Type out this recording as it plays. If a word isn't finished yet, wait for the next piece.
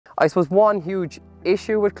I suppose one huge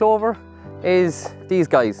issue with clover is these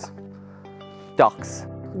guys, docks.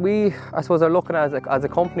 We, I suppose, are looking at as a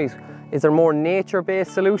company, is there more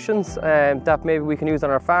nature-based solutions that maybe we can use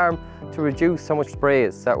on our farm to reduce how much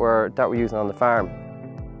sprays that we're using on the farm.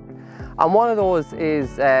 And one of those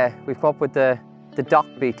is we've come up with the dock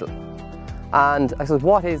beetle. And I suppose,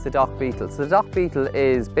 what is the dock beetle? So the dock beetle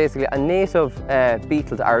is basically a native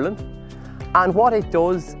beetle to Ireland. And what it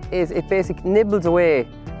does is it basically nibbles away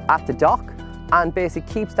at the dock and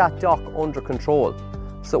basically keeps that dock under control,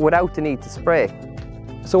 so without the need to spray.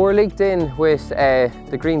 So we're linked in with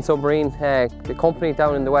the Green Submarine, the company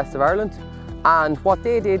down in the west of Ireland. And what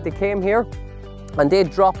they did, they came here and they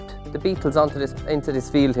dropped the beetles into this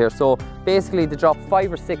field here. So basically they dropped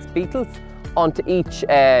 5 or 6 beetles onto each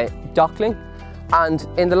dockling, and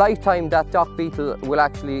in the lifetime that dock beetle will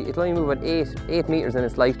it'll only move about 8 metres in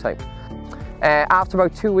its lifetime. After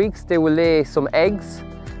about 2 weeks they will lay some eggs,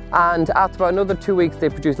 and after about another 2 weeks they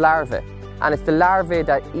produce larvae, and it's the larvae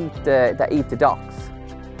that eat the docks.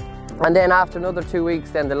 And then after another 2 weeks,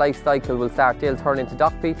 then the life cycle will start. They'll turn into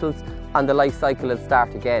dock beetles and the life cycle will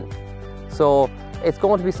start again. So it's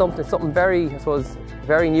going to be something very, I suppose,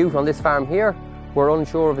 very new on this farm here. We're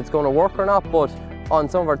unsure if it's going to work or not, but on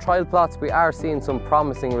some of our trial plots we are seeing some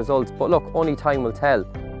promising results. But look, only time will tell.